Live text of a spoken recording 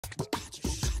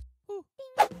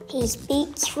He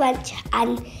speaks French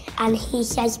and he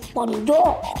says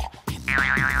bonjour.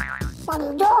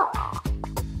 Bonjour.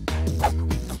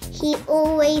 He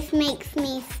always makes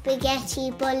me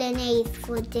spaghetti bolognese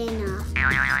for dinner.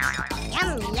 Yum,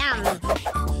 yum.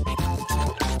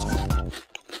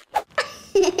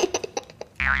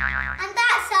 And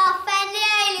that's our friend the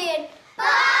alien. Bye!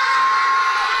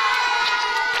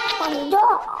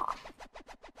 Bonjour.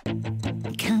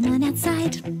 Come on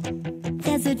outside.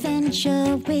 There's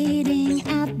adventure waiting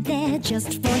out there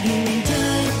just for you in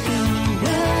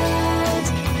dirtgirlworld.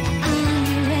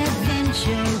 Our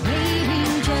adventure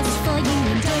waiting just for you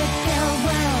in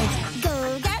dirtgirlworld.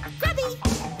 Go get grubby,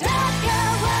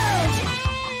 dirtgirlworld.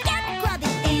 Get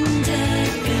grubby in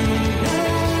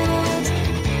dirtgirlworld.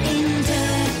 In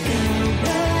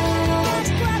dirtgirlworld. Get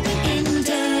grubby in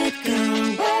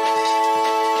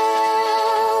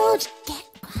dirtgirlworld. Get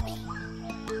grubby.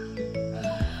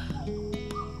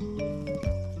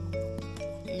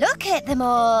 Look at them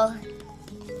all.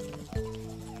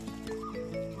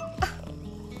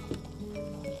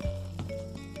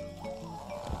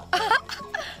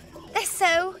 They're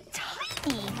so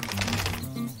tiny.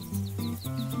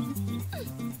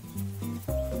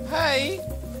 Hi.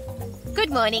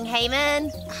 Good morning,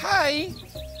 Heyman. Hi.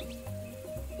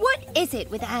 What is it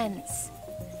with ants?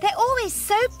 They're always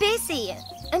so busy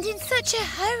and in such a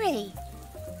hurry.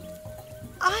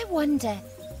 I wonder,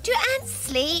 do ants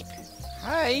sleep?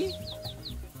 Hi.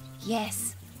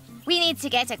 Yes. We need to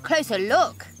get a closer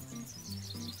look.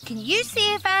 Can you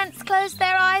see if ants close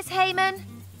their eyes, Heyman?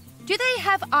 Do they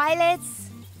have eyelids?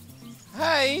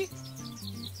 Hi.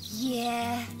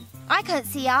 Yeah, I can't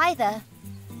see either.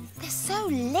 They're so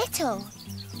little.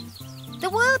 The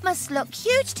world must look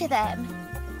huge to them.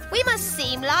 We must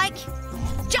seem like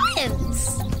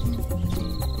giants.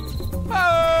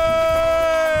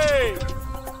 Hey!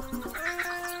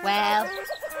 Well,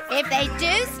 if they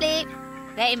do sleep,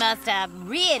 they must have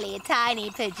really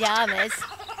tiny pajamas.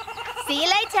 See you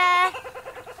later.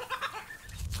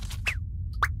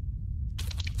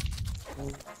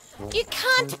 You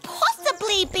can't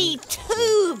possibly be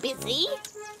too busy.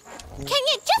 Can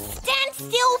you just stand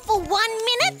still for 1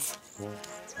 minute?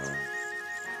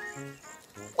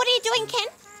 What are you doing, Ken?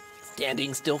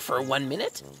 Standing still for 1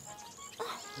 minute?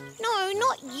 No,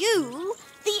 not you.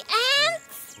 The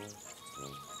ants.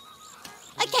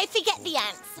 Okay, forget the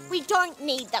ants. We don't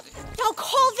need them. I'll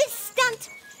call this stunt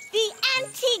the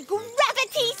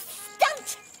anti-gravity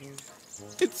stunt.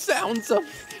 It sounds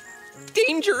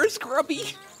dangerous,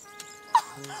 Grubby.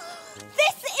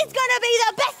 This is gonna be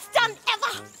the best stunt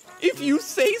ever. If you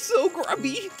say so,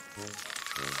 Grubby.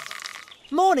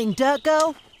 Morning, Dirt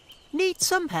Girl. Need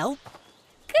some help?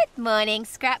 Good morning,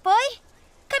 Scrap Boy.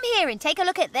 Come here and take a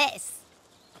look at this.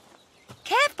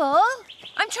 Careful.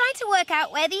 I'm trying to work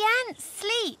out where the ants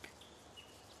sleep.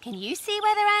 Can you see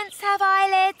whether ants have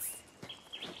eyelids?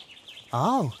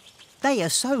 Oh, they are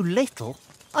so little,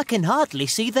 I can hardly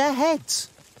see their heads.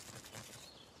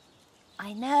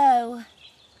 I know.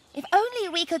 If only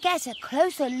we could get a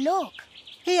closer look.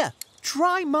 Here,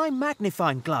 try my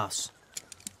magnifying glass.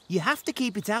 You have to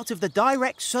keep it out of the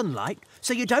direct sunlight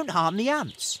so you don't harm the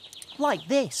ants. Like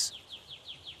this.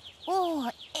 Oh,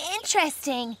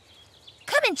 interesting.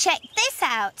 Come and check this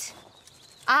out.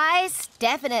 Eyes,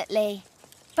 definitely.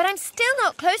 But I'm still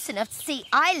not close enough to see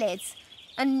eyelids,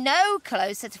 and no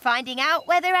closer to finding out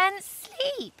whether ants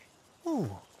sleep.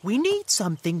 Oh, we need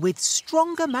something with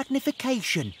stronger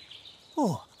magnification.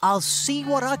 Oh, I'll see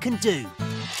what I can do.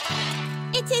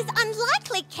 It is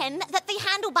unlikely, Ken, that the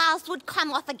handlebars would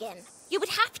come off again. You would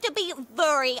have to be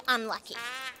very unlucky.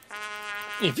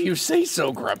 If you say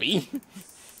so, Grubby.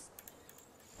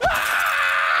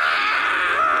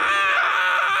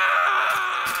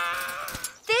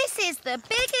 This is the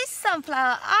biggest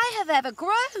sunflower I have ever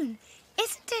grown.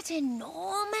 Isn't it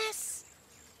enormous?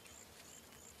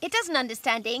 It doesn't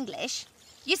understand English.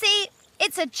 You see,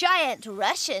 it's a giant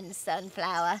Russian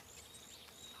sunflower.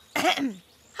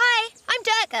 Hi, I'm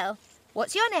Dirt Girl.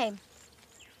 What's your name?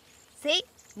 See?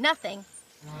 Nothing.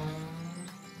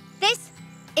 This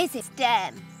is its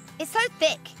stem. It's so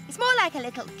thick, it's more like a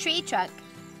little tree trunk.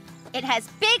 It has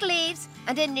big leaves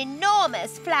and an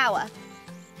enormous flower.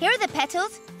 Here are the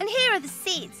petals and here are the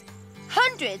seeds.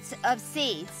 Hundreds of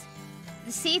seeds.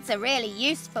 The seeds are really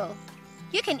useful.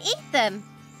 You can eat them.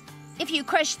 If you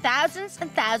crush thousands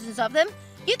and thousands of them,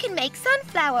 you can make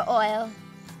sunflower oil.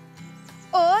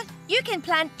 Or you can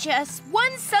plant just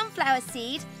one sunflower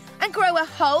seed and grow a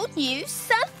whole new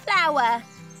sunflower.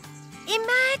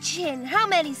 Imagine how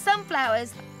many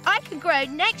sunflowers I can grow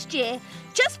next year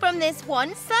just from this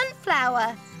one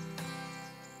sunflower.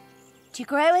 To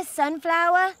grow a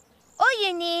sunflower, all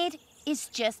you need is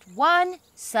just one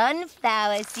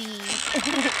sunflower seed.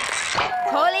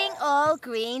 Calling all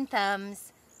green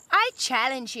thumbs. I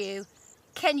challenge you.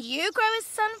 Can you grow a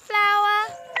sunflower?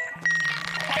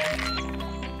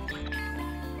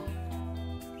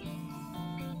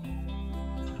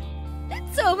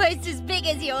 It's almost as big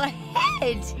as your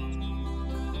head.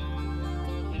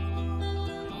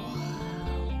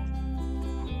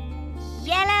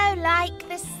 Yellow like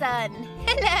the sun.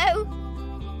 Hello.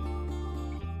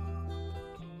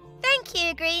 Thank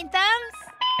you, Green Thumbs.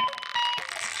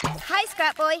 Hi,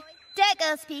 Scrap Boy. Dirt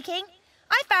Girl speaking.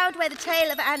 I found where the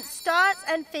trail of ants starts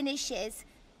and finishes.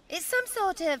 It's some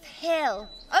sort of hill.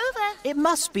 Over. It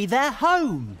must be their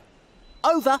home.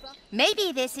 Over.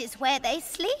 Maybe this is where they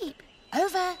sleep.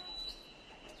 Over.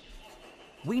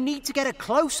 We need to get a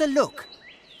closer look.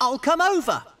 I'll come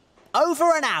over.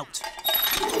 Over and out.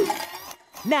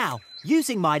 Now,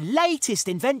 using my latest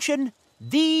invention,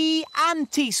 the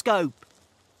Anti-Scope.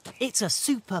 It's a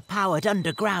super-powered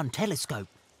underground telescope.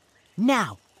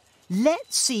 Now,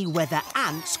 let's see whether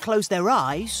ants close their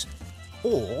eyes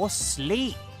or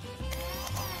sleep.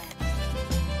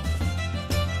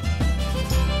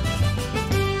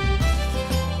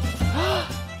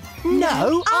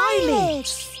 No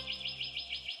eyelids!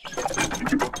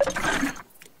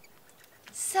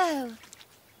 So,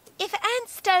 if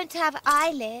ants don't have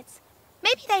eyelids,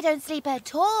 maybe they don't sleep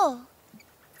at all.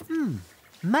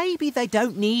 Maybe they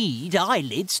don't need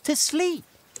eyelids to sleep.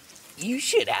 You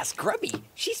should ask Grubby.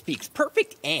 She speaks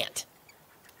perfect ant.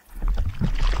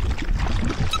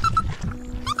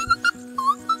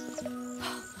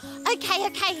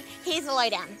 Okay, here's the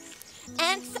lowdown.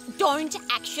 Ants don't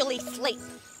actually sleep.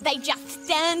 They just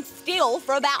stand still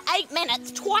for about 8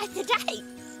 minutes twice a day.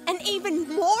 And even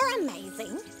more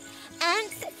amazing,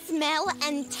 ants smell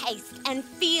and taste and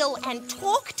feel and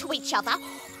talk to each other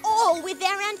all with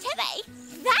their antennae.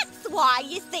 That's why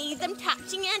you see them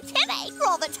touching antennae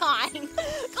all the time.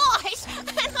 Gosh,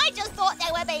 and I just thought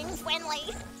they were being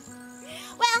friendly.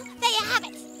 Well, there you have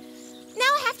it. Now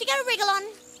I have to go to Wriggle-On.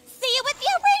 See you with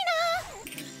the arena.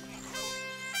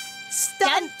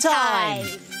 Stunt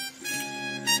time!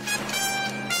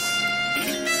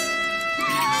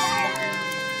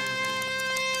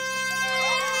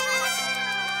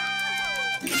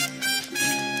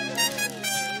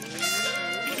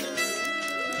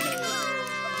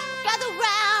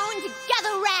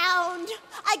 Gather round.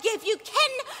 I give you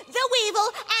Ken the Weevil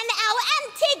and our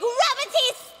anti-gravity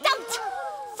stunt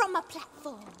from a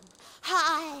platform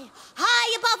high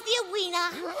above the arena,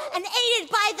 and aided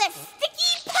by the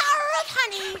sticky power of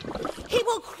honey, he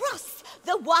will cross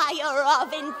the wire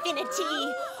of infinity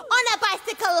on a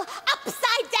bicycle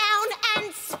upside down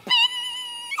and spin.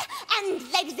 And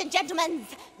ladies and gentlemen,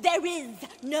 there is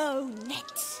no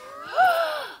net.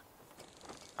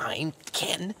 I'm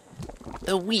Ken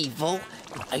the Weevil.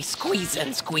 I squeeze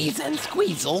and squeeze and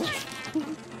squeezle.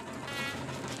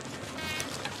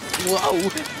 Whoa!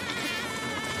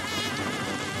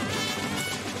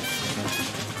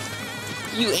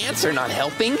 You ants are not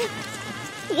helping.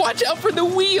 Watch out for the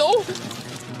wheel!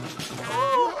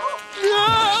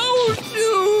 No!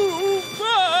 Too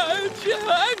much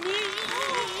honey!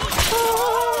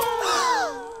 Help!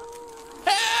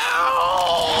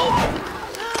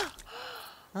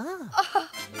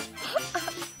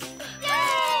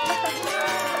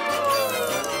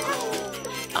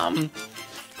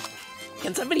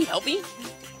 Can somebody help me?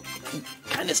 I'm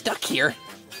kinda stuck here.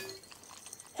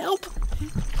 Help!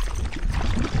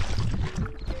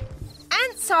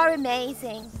 Ants are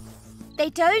amazing. They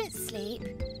don't sleep.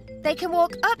 They can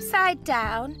walk upside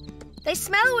down. They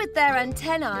smell with their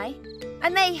antennae.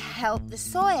 And they help the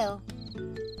soil.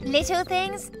 Little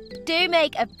things do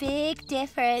make a big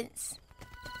difference.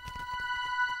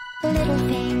 Little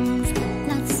things,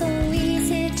 not so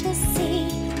easy to see.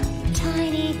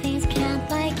 Tiny things can't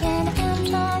like an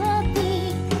ant or a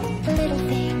bee. Little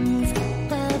things,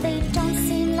 well, they don't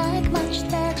seem like much.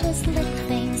 They're just little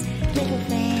things, little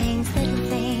things, little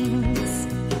things.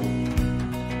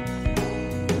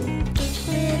 Each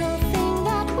little thing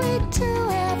that we do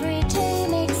every day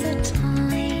makes a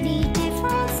tiny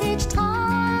difference each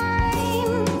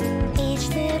time. Each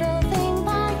little thing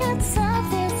by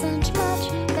itself isn't much,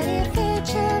 but if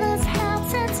each little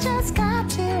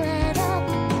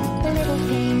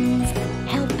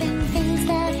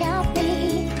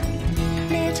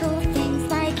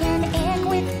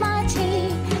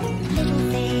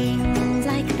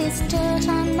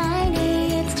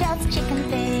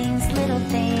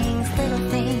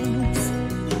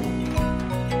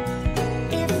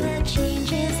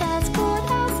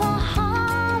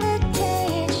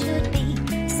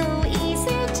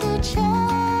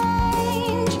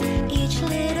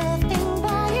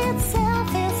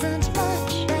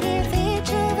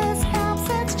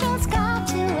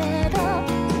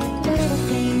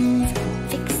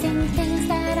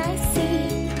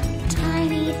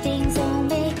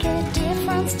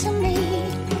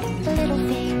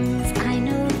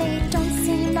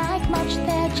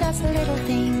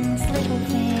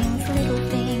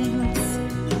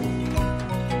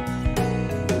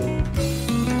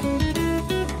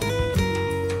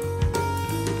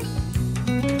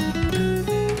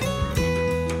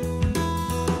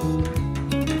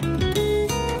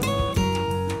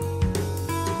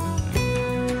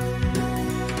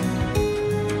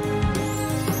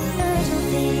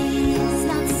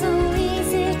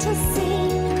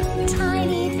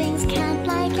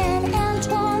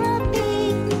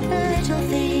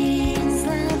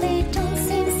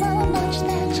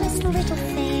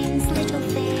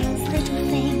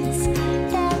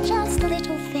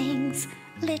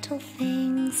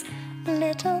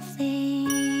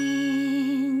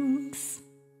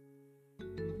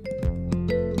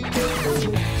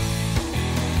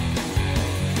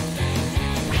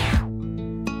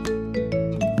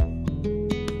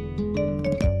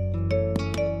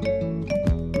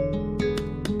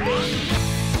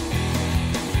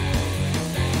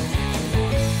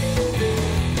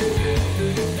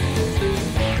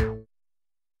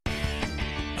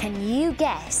you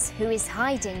guess who is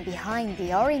hiding behind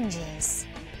the oranges?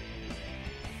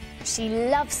 She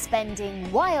loves spending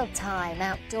wild time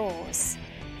outdoors.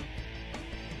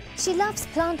 She loves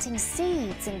planting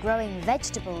seeds and growing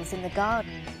vegetables in the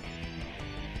garden.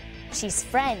 She's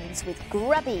friends with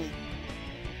Grubby.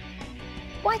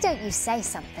 Why don't you say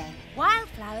something?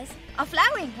 Wildflowers are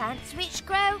flowering plants which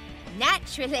grow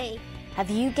naturally. Have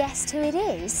you guessed who it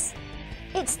is?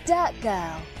 It's Dirt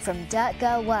Girl from Dirt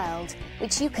Girl World,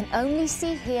 which you can only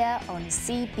see here on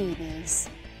Cbeebies.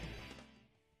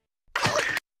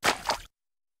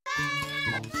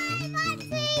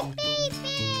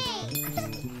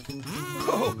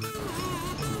 Oh.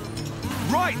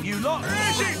 Right, you lot.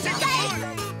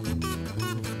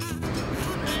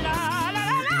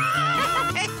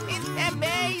 It's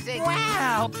amazing!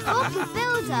 Wow! Bob the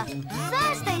Builder,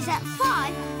 Thursdays at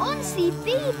 5 on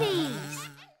Cbeebies.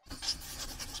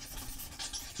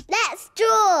 Let's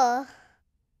draw.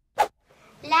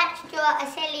 Let's draw a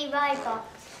silly robot.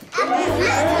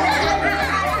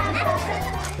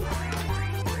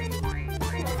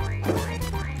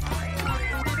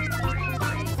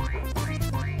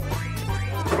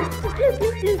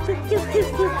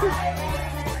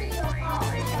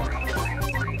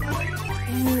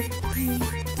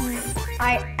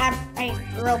 I am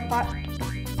a robot.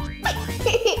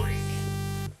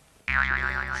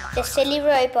 The silly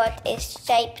robot is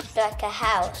shaped like a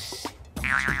house.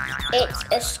 It's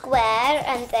a square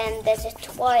and then there's a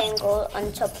triangle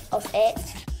on top of it.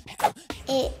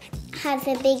 It has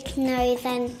a big nose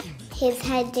and his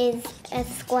head is a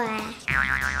square.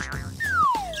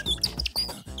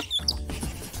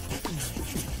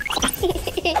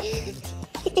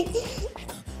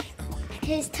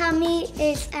 His tummy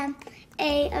is a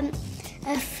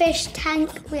fish tank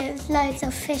with loads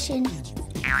of fish in.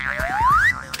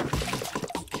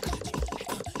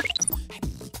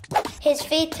 His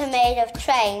feet are made of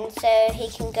trains, so he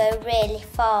can go really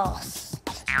fast.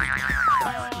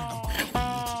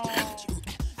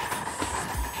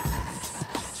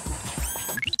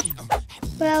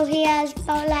 Well, he has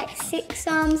about like 6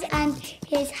 arms and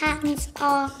his hands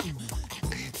are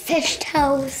fish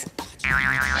tails.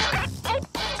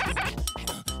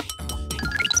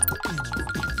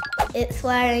 It's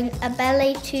wearing a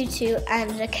ballet tutu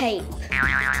and a cape.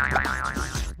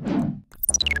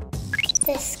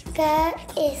 The skirt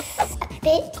is a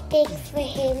bit big for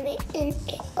him and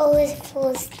it always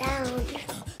falls down.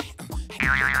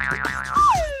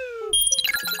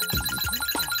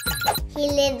 He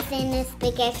lives in a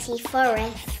spaghetti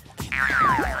forest.